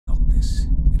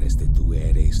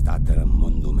staterem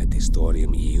mundum et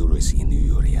historiam iuris in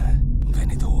iuria.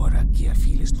 Venit hora quia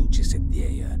filis lucis et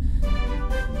dea.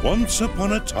 Once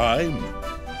upon a time,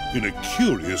 in a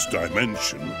curious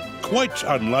dimension, quite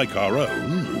unlike our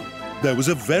own, there was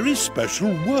a very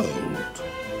special world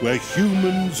where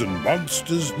humans and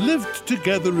monsters lived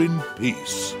together in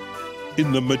peace.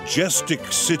 In the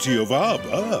majestic city of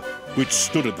Arbor, which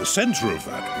stood at the center of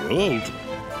that world,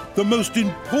 the most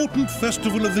important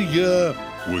festival of the year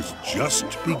was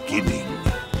just beginning.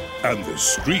 And the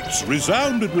streets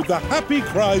resounded with the happy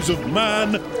cries of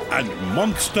man and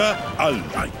monster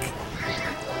alike.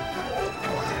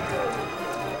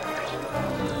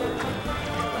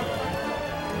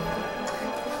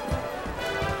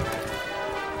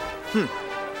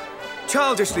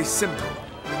 Childishly simple.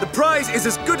 The prize is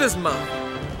as good as mine.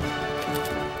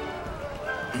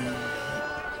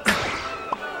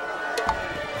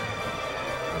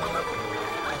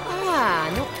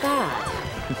 Ah, not bad.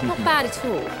 Not bad at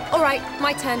all. All right,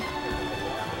 my turn. All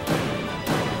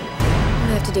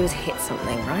I have to do is hit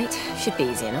something, right? Should be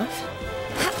easy enough.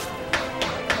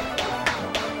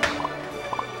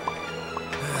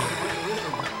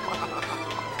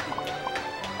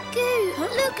 Goo,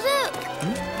 look!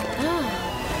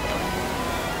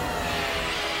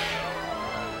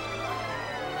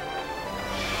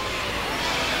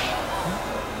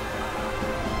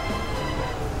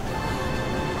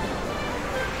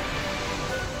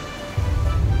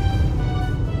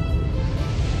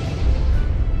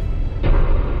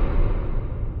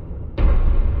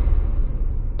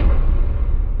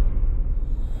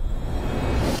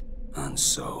 And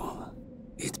so,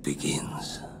 it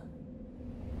begins.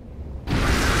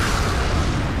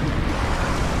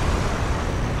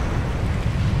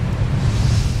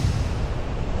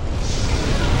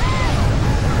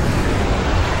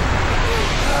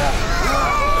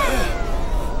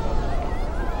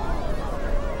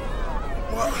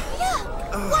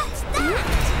 What's that?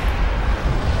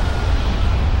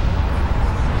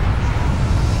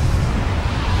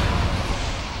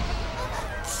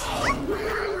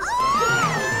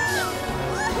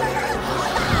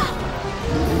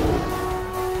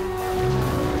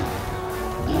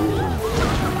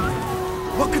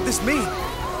 What could this mean?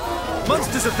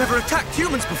 Monsters have never attacked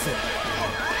humans before.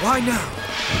 Why now?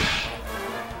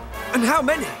 And how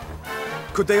many?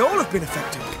 Could they all have been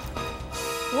affected?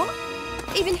 What?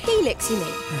 Even Helix, you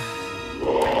mean?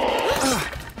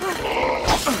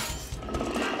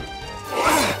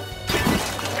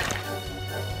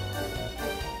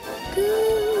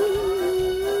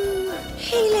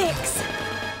 Helix!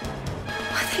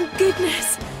 Oh, thank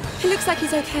goodness. It looks like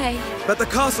he's okay. But the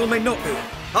castle may not be.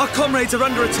 Our comrades are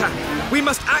under attack. We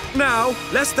must act now,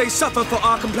 lest they suffer for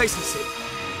our complacency.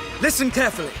 Listen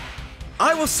carefully.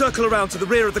 I will circle around to the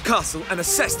rear of the castle and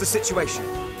assess the situation.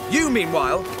 You,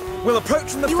 meanwhile, will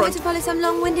approach from the You front... want to follow some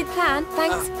long-winded plan?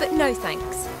 Thanks, but no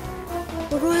thanks.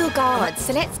 We're royal guards,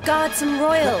 so let's guard some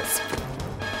royals.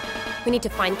 We need to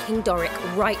find King Doric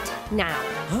right now.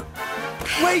 Huh?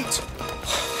 Wait!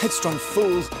 Headstrong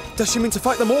fool. Does she mean to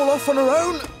fight them all off on her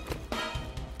own?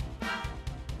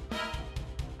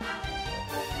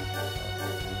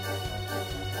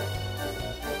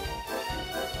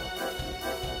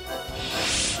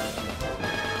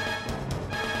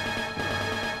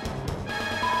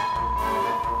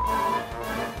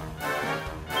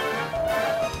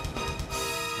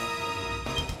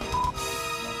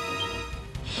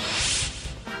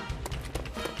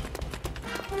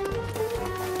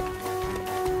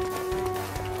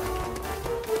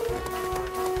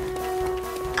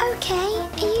 Okay,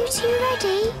 are you two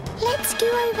ready? Let's go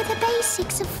over the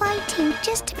basics of fighting,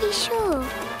 just to be sure.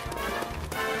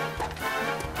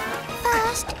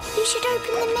 First, you should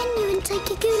open the menu and take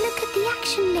a good look at the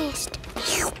action list.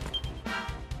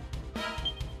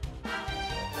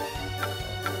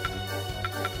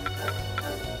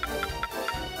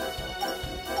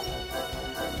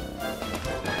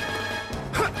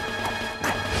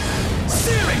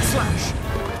 Searing slash!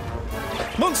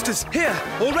 Monsters, here,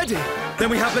 already! Then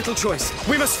we have little choice.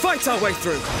 We must fight our way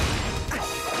through.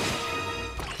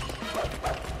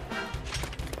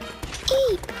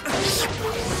 Eep!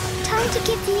 Time to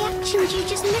give the actions you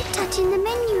just looked at in the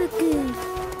menu a go.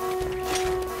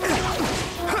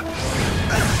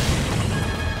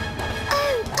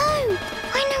 Oh!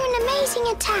 I know an amazing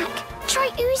attack. Try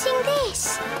oozing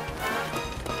this.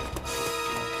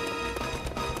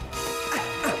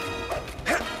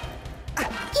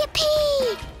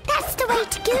 Yippee! That's the way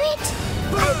to do it.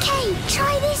 Okay,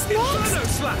 try this next. Inferno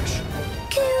slash!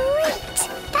 Great!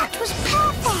 That was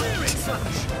Searing perfect.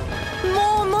 slash!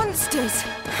 More monsters!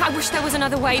 I wish there was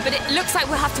another way, but it looks like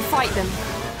we'll have to fight them.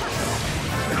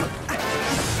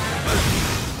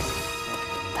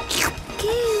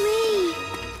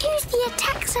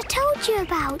 attacks I told you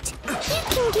about. You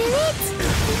can do it!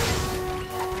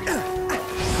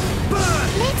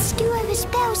 Let's go over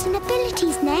spells and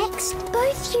abilities next.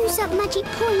 Both use up magic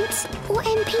points, or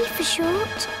MP for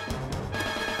short.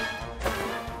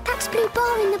 That blue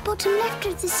bar in the bottom left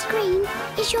of the screen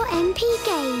is your MP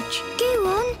gauge. Go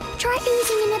on, try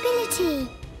using an ability.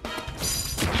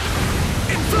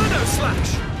 Inferno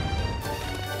Slash!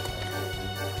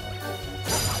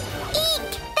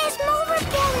 Eek! There's more of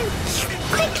them!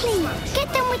 Quickly, get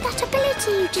them with that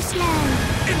ability you just learned.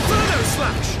 Inferno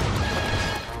Slash!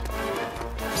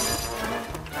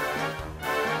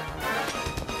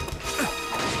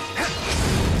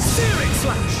 Searing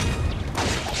Slash!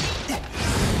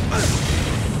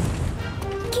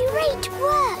 Great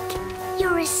work!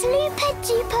 You're a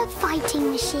super-duper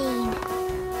fighting machine.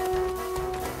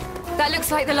 That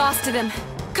looks like the last of them.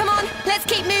 Come on, let's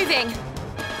keep moving.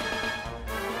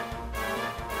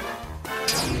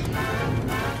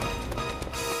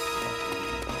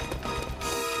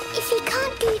 If you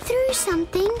can't go through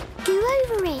something, go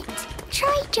over it.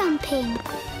 Try jumping.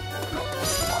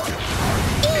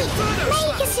 Eek!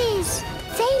 Maguses!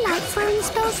 They like throwing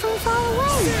spells from far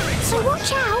away, so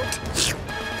watch out!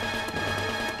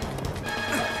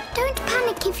 Don't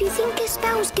panic if you think a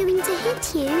spell's going to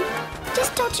hit you.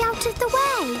 Just dodge out of the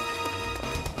way.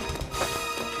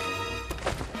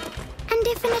 And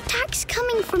if an attack's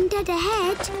coming from dead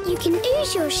ahead, you can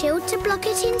use your shield to block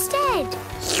it instead.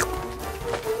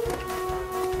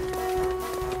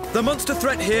 The monster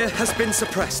threat here has been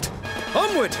suppressed.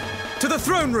 Onward! To the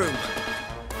throne room!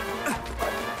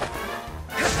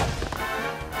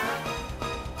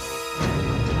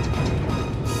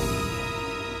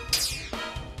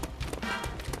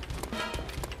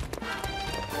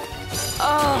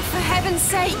 Oh, for heaven's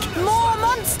sake, more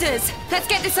monsters! Let's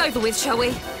get this over with, shall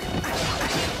we?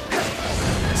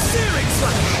 Searing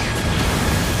Slash!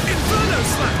 Inferno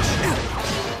Slash!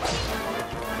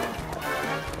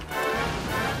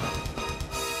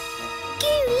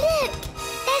 Look!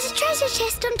 There's a treasure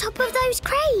chest on top of those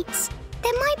crates.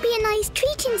 There might be a nice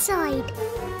treat inside.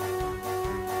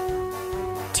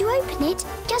 To open it,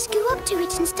 just go up to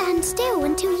it and stand still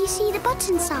until you see the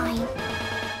button sign.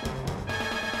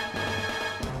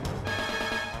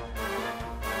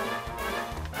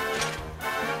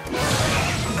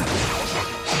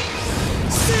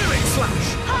 Searing Slash!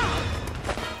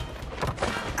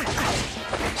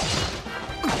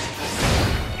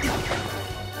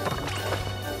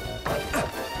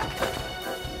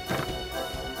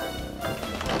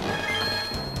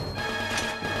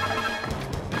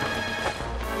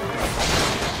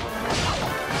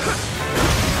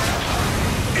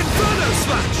 Inferno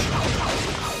Slash!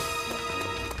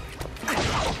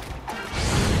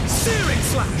 Searing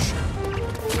Slash!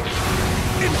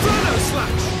 Inferno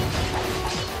Slash!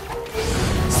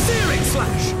 Searing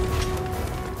Slash!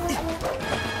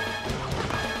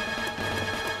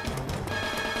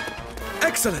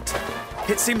 Excellent!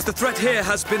 It seems the threat here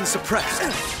has been suppressed.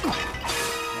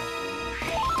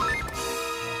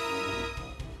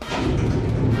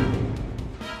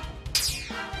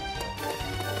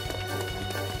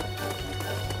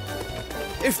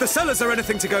 If the cellars are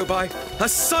anything to go by, a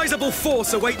sizable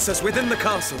force awaits us within the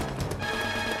castle.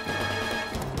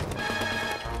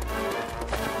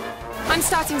 I'm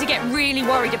starting to get really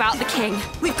worried about the king.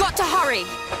 We've got to hurry.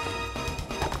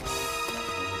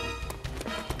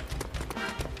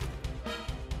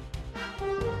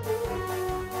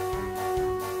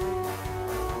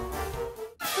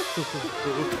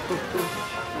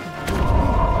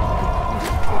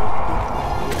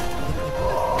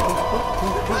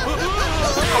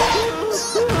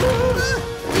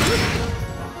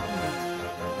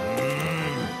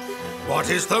 What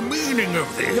is the meaning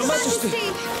of this? Your Majesty!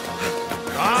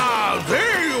 Ah,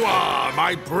 there you are,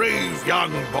 my brave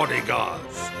young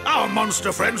bodyguards. Our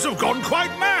monster friends have gone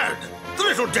quite mad. The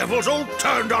little devils all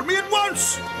turned on me at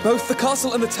once. Both the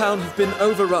castle and the town have been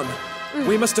overrun.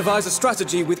 We must devise a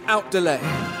strategy without delay.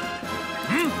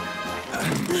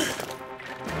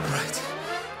 Right.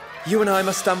 You and I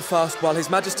must stand fast while His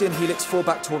Majesty and Helix fall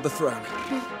back toward the throne.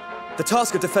 The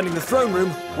task of defending the throne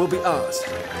room will be ours.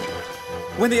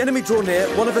 When the enemy draw near,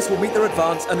 one of us will meet their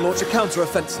advance and launch a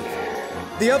counter-offensive.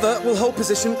 The other will hold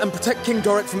position and protect King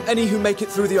Doric from any who make it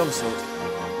through the onslaught.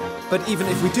 But even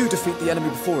if we do defeat the enemy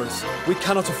before us, we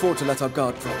cannot afford to let our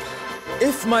guard drop.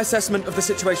 If my assessment of the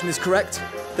situation is correct,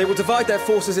 they will divide their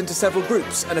forces into several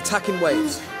groups and attack in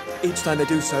waves. Each time they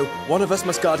do so, one of us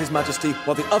must guard His Majesty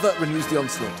while the other renews the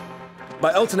onslaught.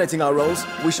 By alternating our roles,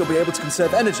 we shall be able to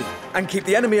conserve energy and keep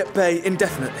the enemy at bay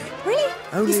indefinitely. Really?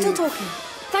 Only... You're still talking?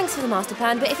 Thanks for the master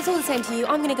plan, but if it's all the same to you,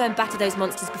 I'm going to go and batter those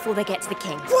monsters before they get to the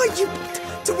king. Why,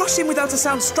 to rush in without a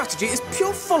sound strategy is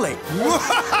pure folly.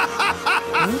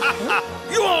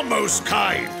 You are most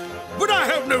kind, but I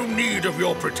have no need of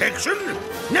your protection.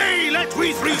 Nay, let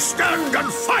we three stand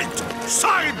and fight,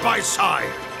 side by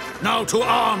side. Now to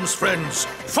arms, friends,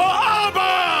 for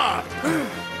Arbor!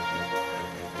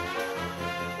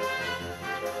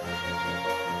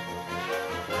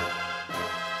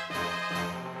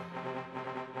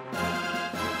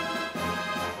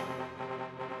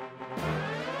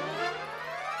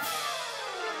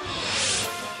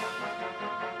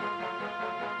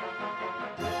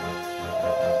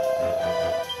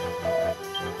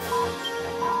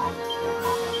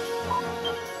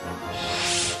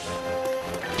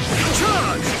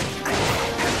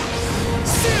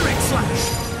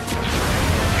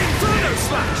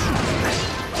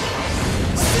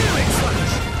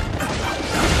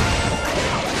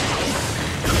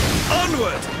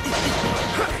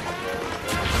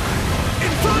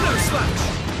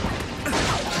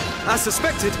 As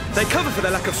suspected, they cover for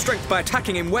their lack of strength by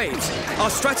attacking in waves. Our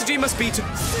strategy must be to...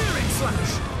 Searing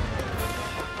Slash!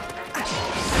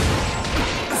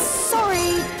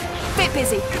 Sorry, bit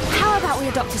busy. How about we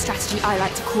adopt a strategy I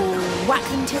like to call whack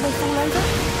them till they fall over?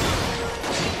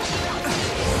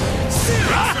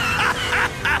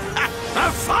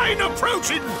 A fine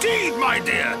approach indeed, my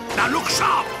dear. Now look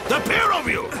sharp, the pair of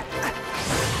you.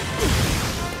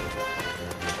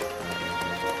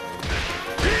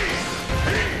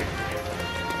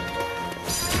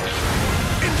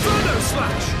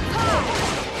 Slash!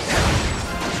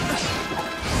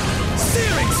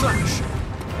 Searing Slash!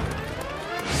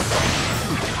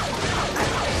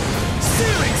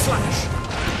 Searing Slash!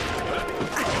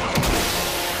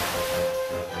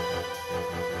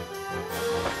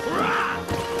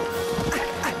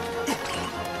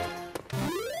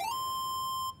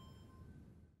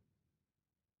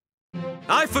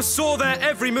 I foresaw their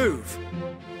every move.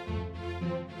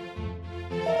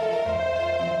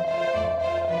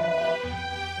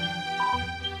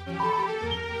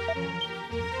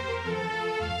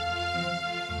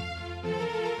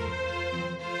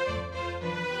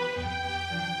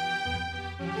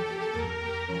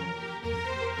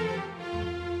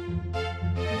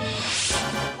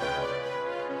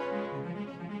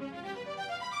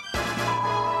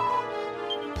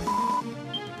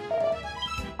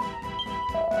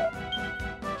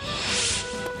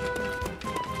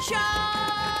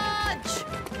 Charge!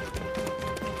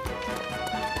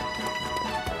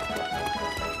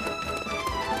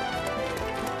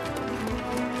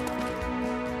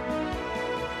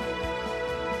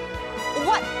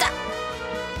 What the?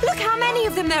 Look how many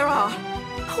of them there are!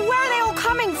 Where are they all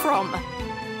coming from?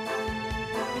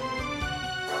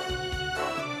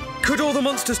 Could all the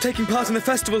monsters taking part in the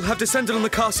festival have descended on the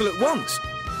castle at once?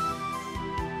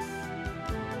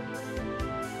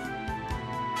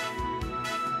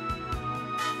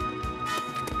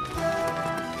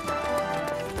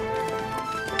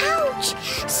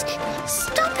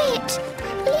 Stop it!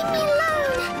 Leave me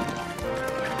alone!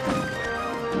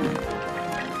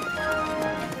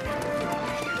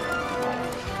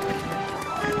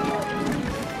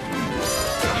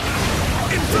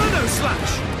 Inferno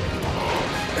Slash!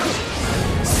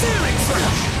 Searing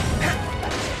Slash!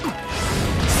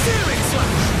 Searing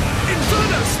Slash!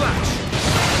 Inferno Slash!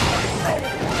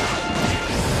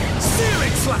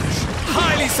 Searing Slash!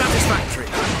 Highly satisfactory!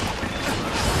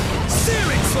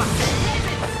 Searing Slash!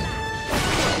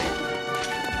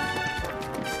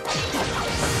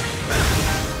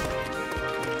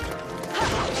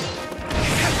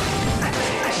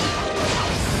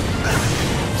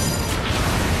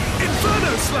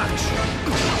 Inferno Slash!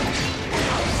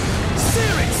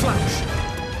 Searing Slash!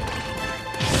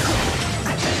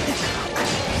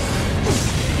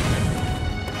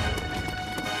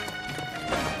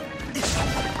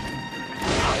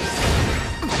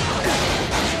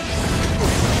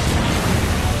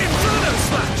 Inferno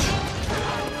Slash!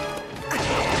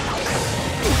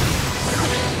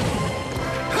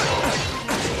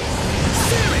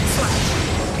 Searing Slash!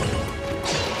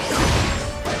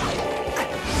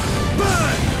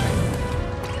 Burn!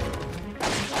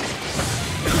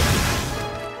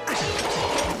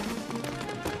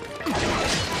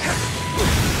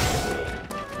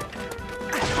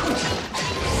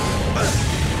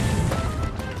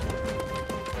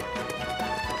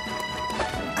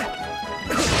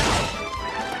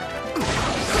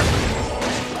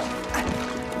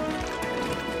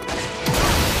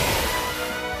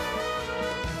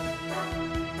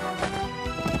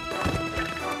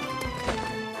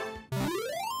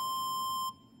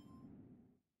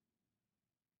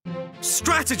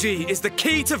 Strategy is the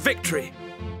key to victory.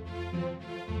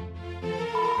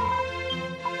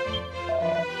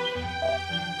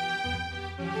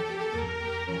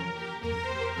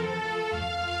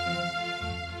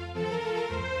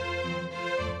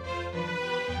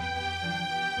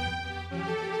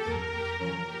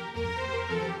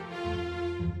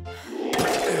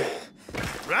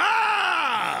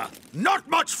 Not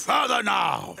much further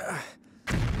now.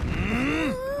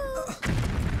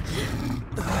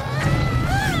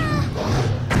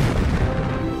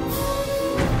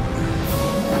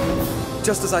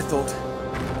 Just as I thought.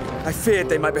 I feared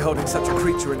they might be holding such a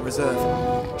creature in reserve.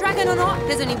 Dragon or not,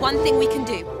 there's only one thing we can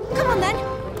do. Come on then.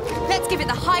 Let's give it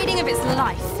the hiding of its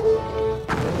life.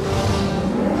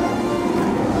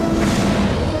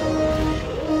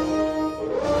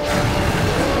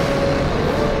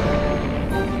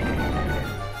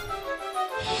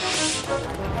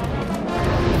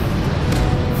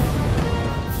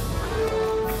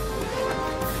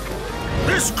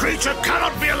 This creature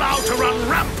cannot be allowed to run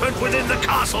rampant within the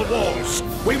castle walls.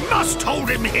 We must hold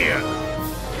him here.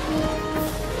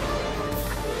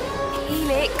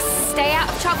 Helix, stay out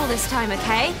of trouble this time,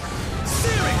 okay?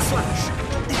 Searing Slash!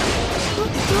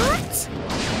 What?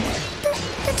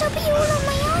 But I'll be all on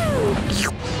my own.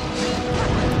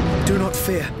 Do not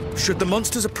fear. Should the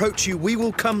monsters approach you, we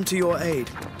will come to your aid.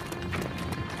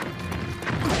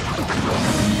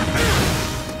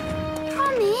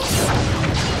 Promise?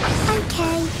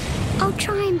 Okay, I'll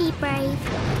try and be brave.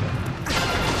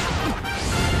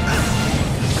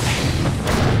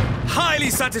 Highly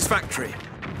satisfactory.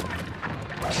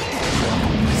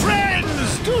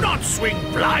 Friends, do not swing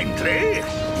blindly.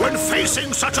 When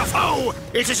facing such a foe,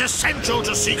 it is essential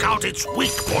to seek out its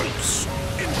weak points.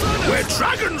 Where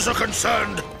dragons are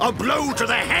concerned, a blow to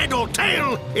the head or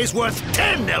tail is worth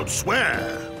 10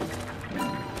 elsewhere.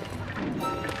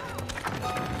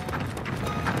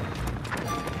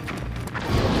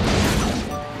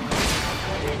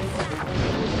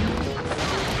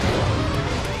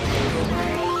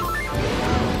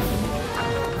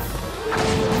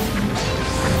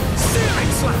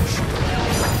 Searing Slash!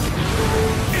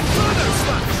 Inferno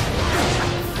Slash!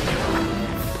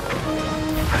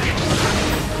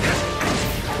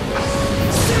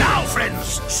 Now,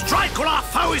 friends, strike while our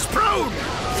foe is prone!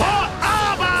 For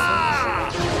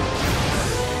armor!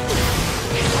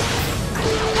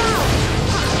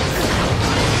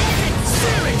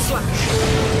 Searing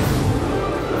Slash!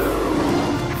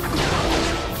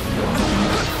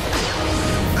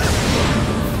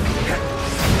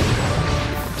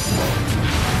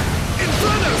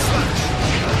 Inferno Slash!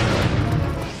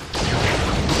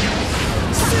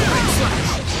 Searing Slash!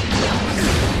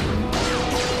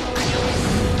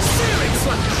 Searing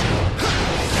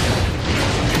Slash!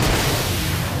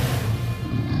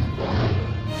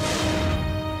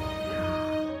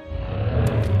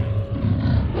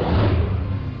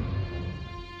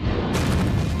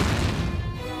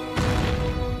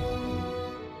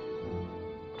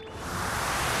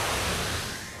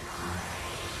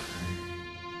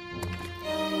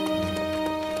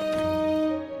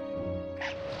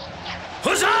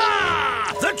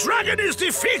 Huzzah! The dragon is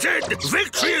defeated!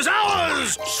 Victory is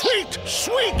ours! Sweet,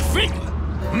 sweet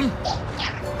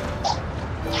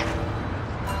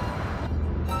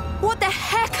What the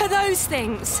heck are those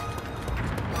things?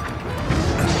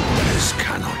 This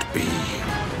cannot be.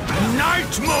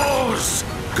 Nightmares!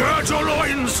 Gird your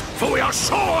loins, for we are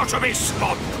sure to be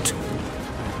swamped!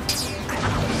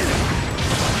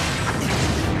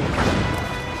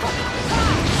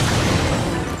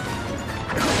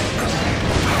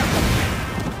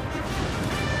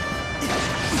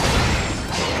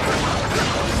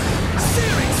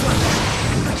 Searing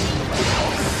Slash!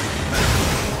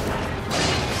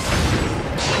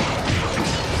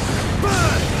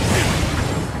 Burn!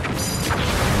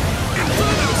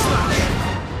 Inferno Slash!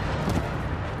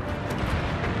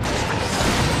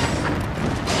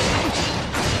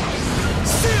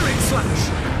 Searing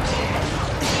Slash!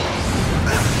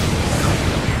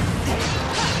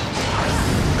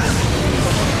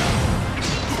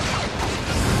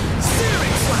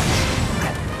 Searing Slash!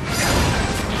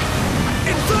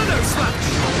 Inferno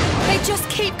Slash! They just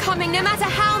keep coming, no matter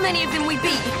how many of them we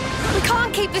beat. We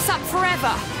can't keep this up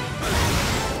forever.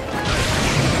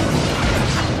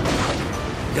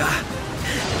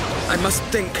 I must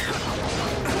think.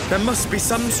 There must be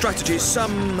some strategy,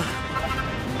 some...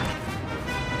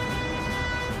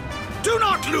 Do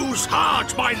not lose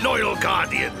heart, my loyal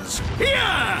guardians! Here,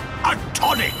 a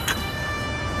tonic!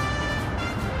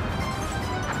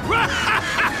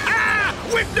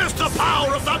 Witness the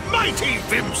power of the mighty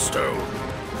Vimstone!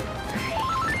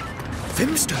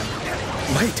 Vimstone!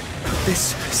 Wait,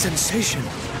 this sensation.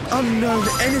 Unknown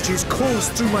energies course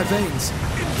through my veins.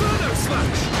 Inferno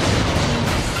Slash!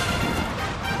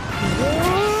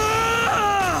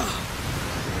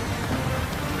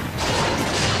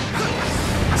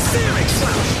 Searing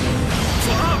Slash!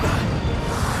 For armor!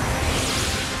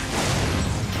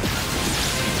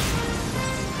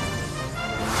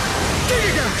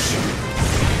 Gigash!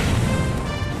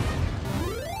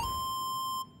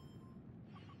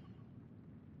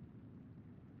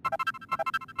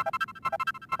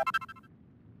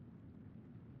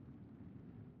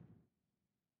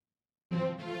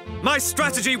 My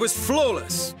strategy was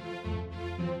flawless.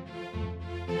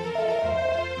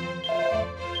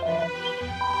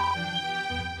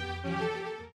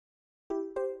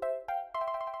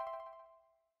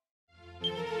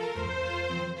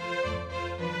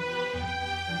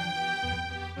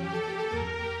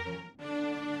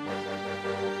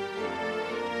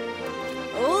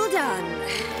 All done.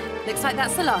 Looks like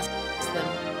that's the last of them.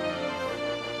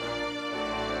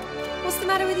 What's the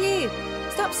matter with you?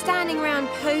 Stop standing around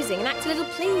posing and act a little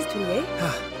pleased, will you?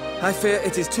 I fear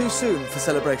it is too soon for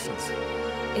celebrations.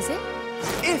 Is it?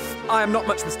 If I am not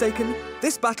much mistaken,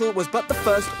 this battle was but the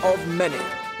first of many.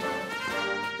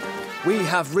 We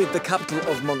have rid the capital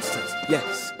of monsters,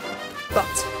 yes.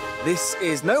 But this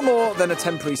is no more than a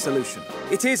temporary solution.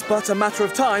 It is but a matter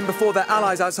of time before their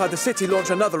allies outside the city launch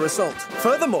another assault.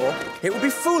 Furthermore, it would be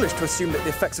foolish to assume that the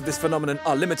effects of this phenomenon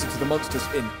are limited to the monsters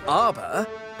in Arbor.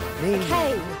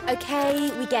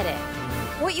 Okay, we get it.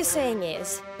 What you're saying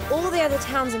is, all the other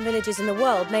towns and villages in the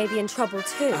world may be in trouble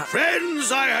too.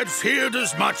 Friends, I had feared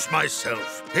as much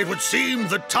myself. It would seem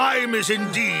the time is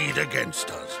indeed against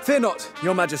us. Fear not,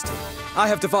 Your Majesty. I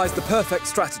have devised the perfect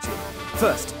strategy.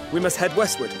 First, we must head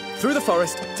westward, through the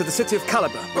forest, to the city of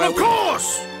Caliber. Of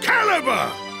course!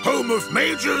 Caliber! Home of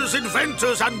mages,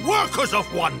 inventors, and workers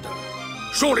of wonder.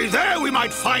 Surely there we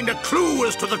might find a clue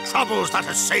as to the troubles that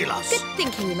assail us. Good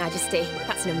thinking, Your Majesty.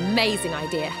 That's an amazing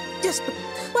idea. Yes, but...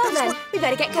 Well then, we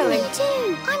better get going. Me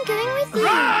too. I'm going with you.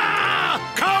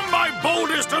 Come, my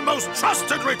boldest and most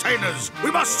trusted retainers!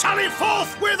 We must sally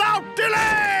forth without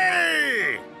delay!